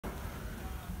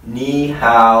你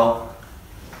好。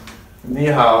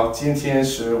你好，今天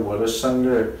是我的生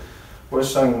日，我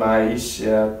想买一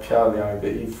些漂亮的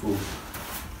衣服。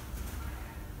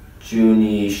祝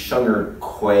你生日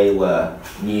快乐！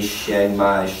你想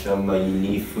买什么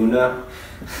衣服呢？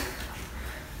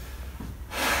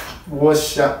我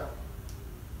想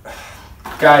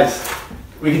 ，guys,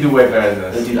 we can do way better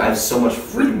than this. Dude, I have so much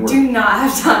freaking work. Do not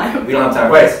have time. We don't have time.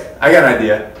 Wait, I got an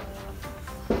idea.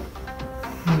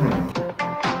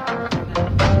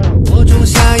 我种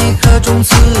下一颗种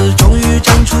子，终于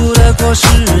长出了果实。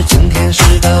今天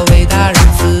是个伟大日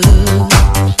子，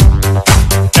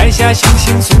摘下星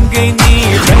星送给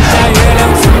你，摘下月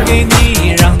亮送给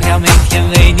你，让它每天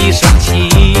为你升起。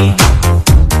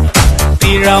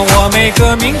你让我每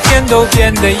个明天都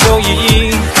变得有意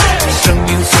义。生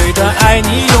命虽短，爱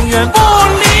你永远不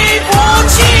离不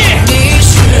弃。你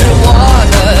是我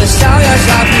的小呀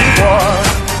小苹果，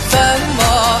怎么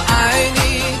爱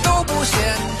你都不嫌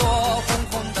多。红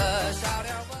红的小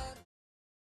脸纹。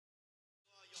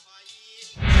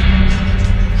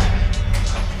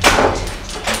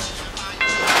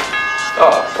哦，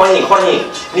欢迎，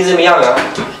你怎么样啊？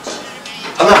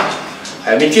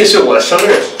明天是我的生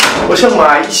日，我想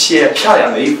买一些漂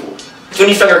亮的衣服。祝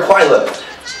你生日快乐！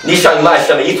你想买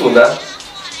什么衣服呢？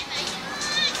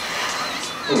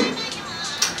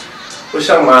我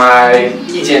想买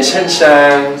一件衬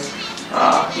衫，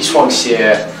一双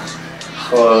鞋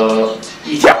和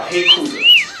一条黑裤子。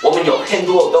我们有很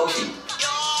多东西。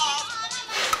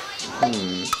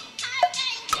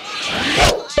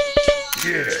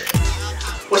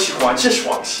我喜欢这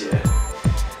双鞋，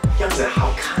样子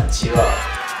好看极了。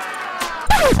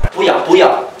不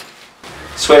要，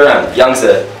虽然样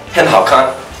子很好看，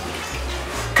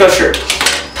可是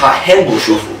它很不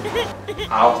舒服。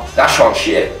好，那双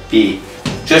鞋比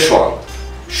这双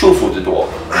舒服得多。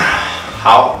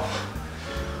好，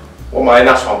我买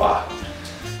那双吧。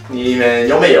你们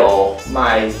有没有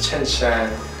买衬衫？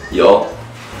有，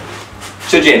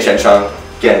这件衬衫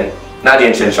跟那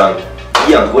件衬衫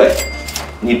一样贵，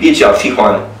你比较喜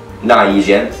欢哪一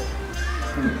件？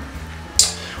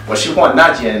我喜欢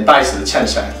那件白色的衬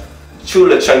衫。除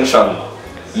了衬衫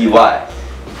以外，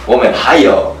我们还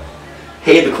有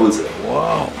黑的裤子。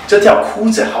哇，这条裤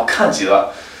子好看极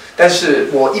了，但是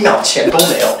我1毛钱都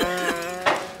没有。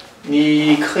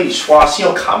你可以刷信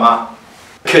用卡吗？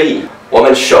可以，我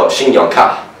们收信用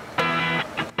卡。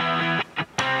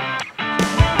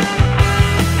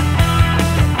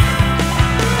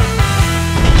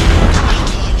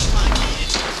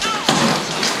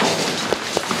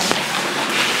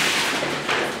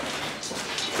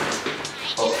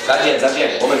再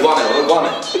见，我们关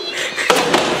门。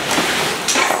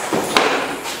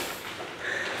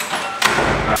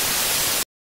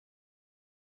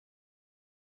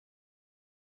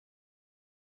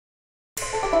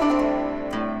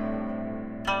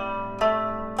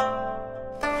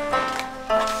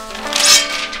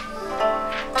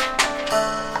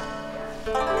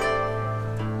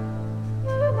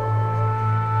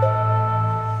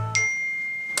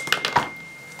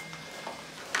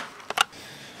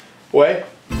喂，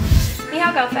你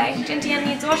好，高飞，今天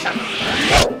你做什么？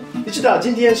你知道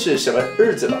今天是什么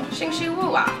日子吗？星期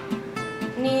五啊。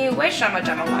你为什么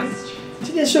这么问？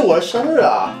今天是我的生日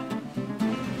啊！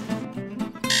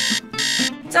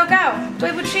糟糕，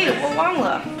对不起，我忘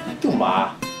了。杜妈，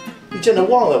你真的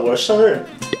忘了我的生日？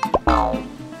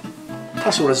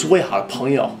他是我的最好的朋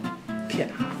友，骗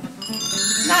他。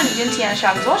那你今天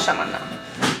想做什么呢？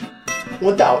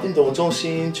我到运动中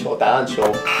心球打篮球，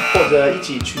或者一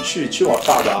起去网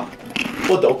吧吧，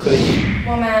我都可以。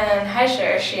我们还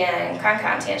是先看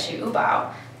看天气预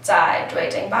报，再决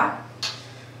定吧。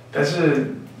但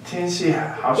是天气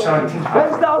好像挺好。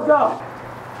很糟糕。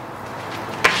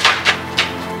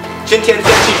今天天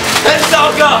气很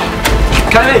糟糕。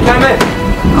开门，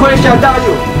快下大雨，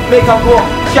没看过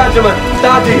下这么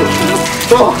大的雨。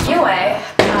因为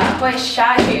会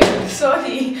下雨，所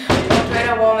以我觉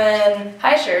得我们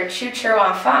还是去吃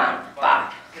晚饭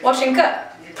吧。我请客。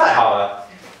太好了。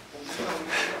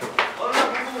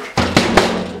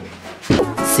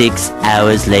6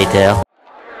 hours later.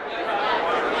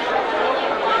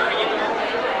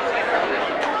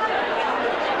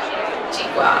 奇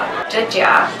怪，这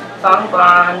家饭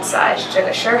馆在这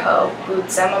个时候不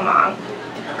怎么忙，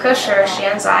可是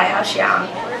现在好像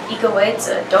一个位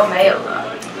子都没有了。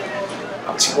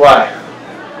好奇怪，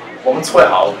我们最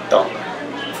好等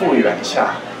服务员一下。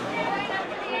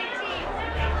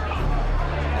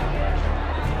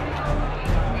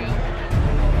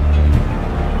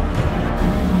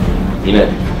你们，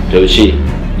对不起，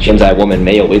现在我们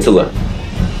没有位子了，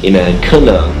你们可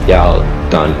能要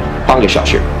等8个小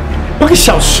时。8个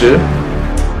小时？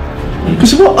可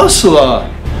是我20了，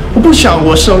我不想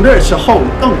我生日之后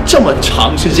弄这么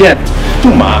长时间。杜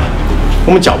妈，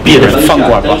我们找别的饭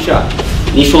馆吧。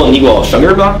你说你过生日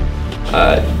吗？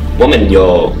我们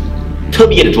有特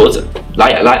别的桌子，来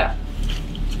呀来呀。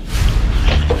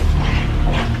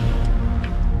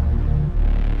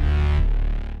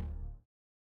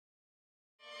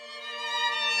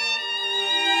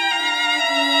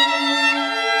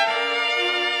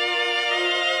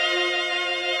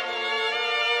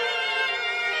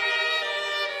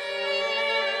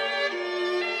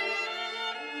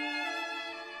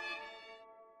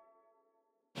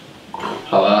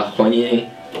好啊，欢迎，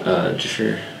这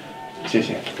是，谢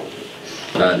谢。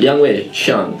两位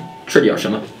想吃点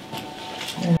什么？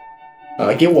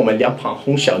给我们2盘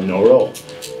红烧牛肉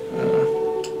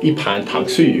，1盘糖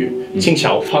醋鱼，青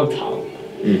椒放糖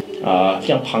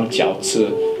，2盘饺子，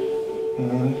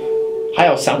还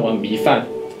有3碗米饭。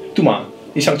杜妈，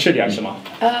你想吃点什么？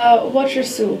我吃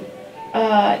素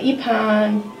，1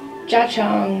盘家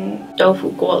常豆腐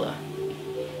过了。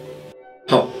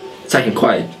好，再很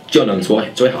快就能做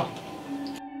好。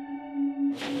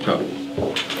好。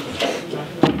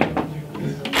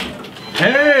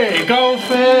嘿，高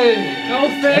飞，高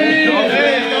飞，高飞，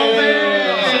高飞，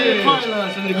生日快乐，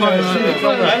生日快乐，生日快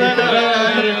乐，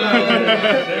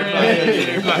生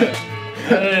日快乐，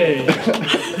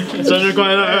生日快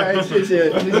乐，谢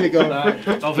谢哥。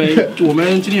高飞，我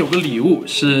们今天有个礼物，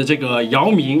是这个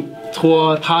姚明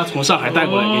托他从上海带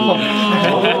过来给你。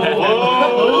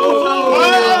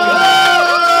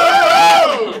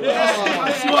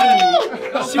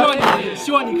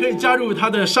希望你可以加入他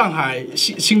的上海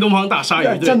新东方大鲨鱼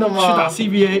队，真的吗？去打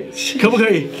CBA， 可不可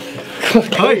以？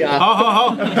可以啊！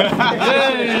好。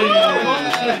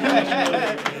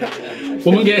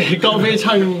我们给高飞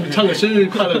唱个生日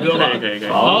快乐歌吧。可以。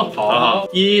好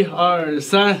，1、2、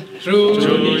3，祝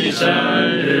你生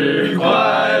日快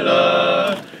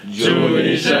乐，祝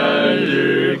你生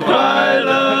日快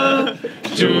乐，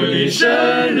祝你生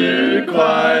日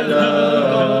快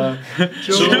乐。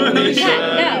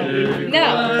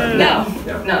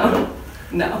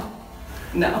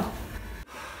No.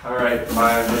 All right,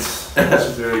 Maya,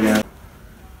 let's do it again.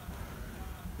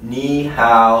 你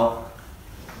好，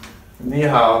你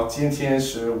好，今天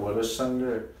是我的生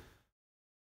日。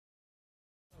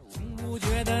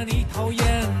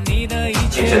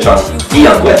健身房一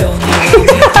样贵。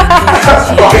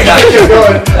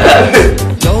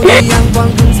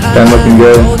Ben looking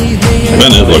good.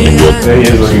 Ben is looking good. Yeah, he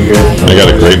is looking good. I got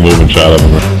a great movement shot of him.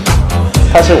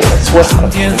 他是我最好的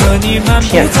天才。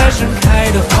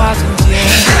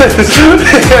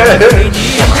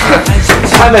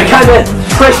看见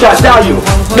 ，pressure 教育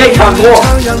没看过。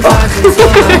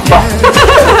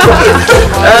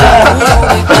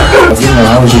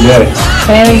How was your day?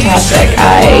 Fantastic.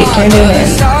 I turned in an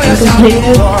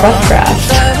incompleted rough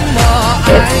draft.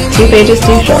 It's 2 pages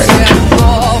too short.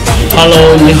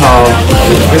 Hello， 你好。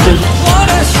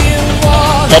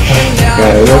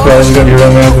Okay, look like it's gonna be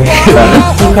romantic.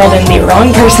 You called in the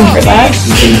wrong person for that.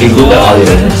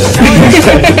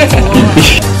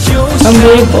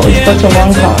 Unbelievable. It's such a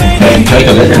long song. No,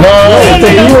 it's a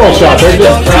B-roll shot right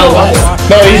there.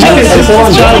 No, he's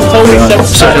one shot. It's totally separate.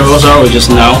 Second was are we just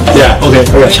now? Yeah. Okay.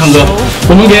 唱歌，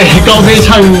我们给高飞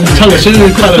唱个生日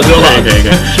快乐歌吧。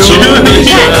祝你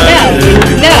生日。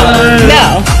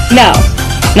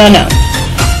No.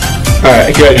 All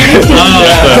right, good.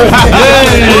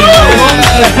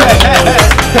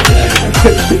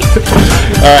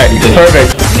 All right, perfect.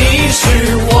 你是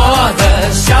我的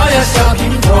小呀小苹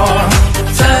果，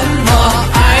怎么